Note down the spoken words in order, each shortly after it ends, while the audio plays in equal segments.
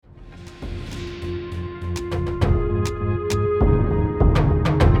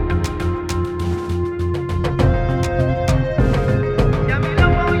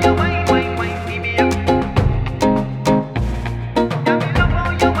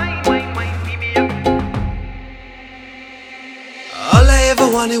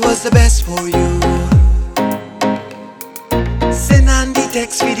want it was the best for you. Send on the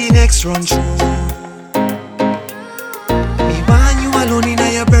text for the next run through. Me want you alone in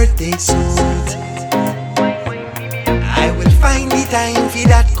your birthday suit. I will find the time for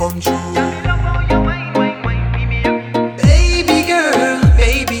that come true. Baby girl,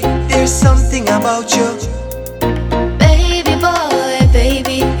 baby, there's something about you. Baby boy,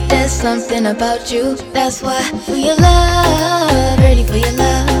 baby, there's something about you. That's why for your love, ready for your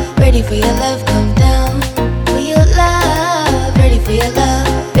love, ready for your love, come down. For your love, ready for your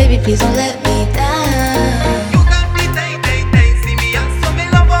love, baby, please don't let me down. You got me tight, tight, tight, see me up. So me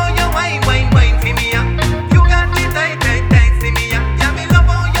love how you wine, wine, wine for me up. You got me tight, tight, tight, see me up. Yeah, me love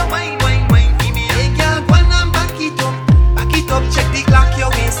how you wine, wine, wine for me up. Hey girl, go on and back it up, check the clock, you're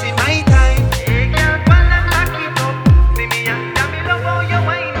wasting my time. Hey girl, go on and back it up, see me up. Yeah, me love how you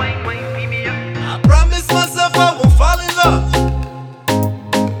wine, wine, wine for me up. I promise myself I won't fall in love.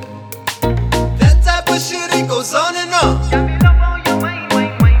 That type of shit, it goes on and on. Yeah, me love how you wine,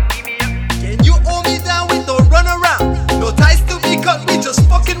 wine, wine for me up. Can you hold me down with no run around? No ties to be cut, we just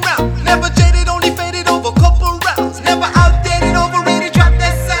fucking round. Never jaded, only faded over couple rounds. Never outdated, overrated, drop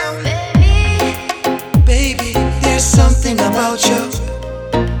that sound. Baby, there's something about you.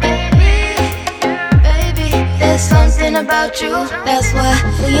 Baby, there's something about you. That's why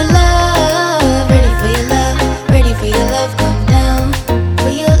for your love, ready for your love, ready for your love, come down. For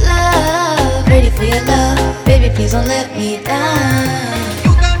your love, ready for your love, baby, please don't let me down.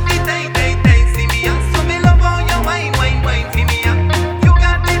 You got me tight, tight, tight, see me up. So me love how you wine, wine, wine for me up. You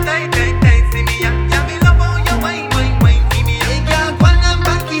got me tight, tight, tight, see me up. Yeah, me love how you wine, wine, wine for me up. Hey girl, go on and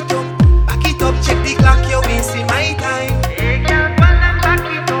back it up, check the clock, you're wasting my time. Hey girl, go on and back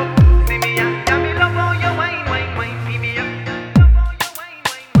it up, see me up. Yeah, me love how you wine, wine, wine for me up. Love how you wine,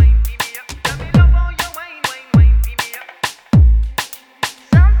 wine, wine for me up. Yeah, me love how you wine, wine, wine for me up.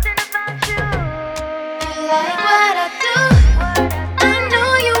 Something about you, you like what I do. I know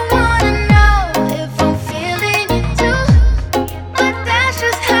you wanna know if I'm feeling you too, but that's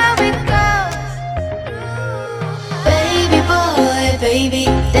just how it goes. Baby boy, baby,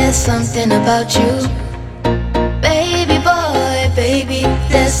 there's something about you. Baby boy, baby,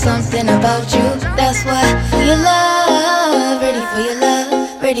 there's something about you. That's why for your love, ready for your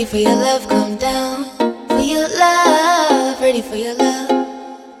love, ready for your love, come down. For your love, ready for your love,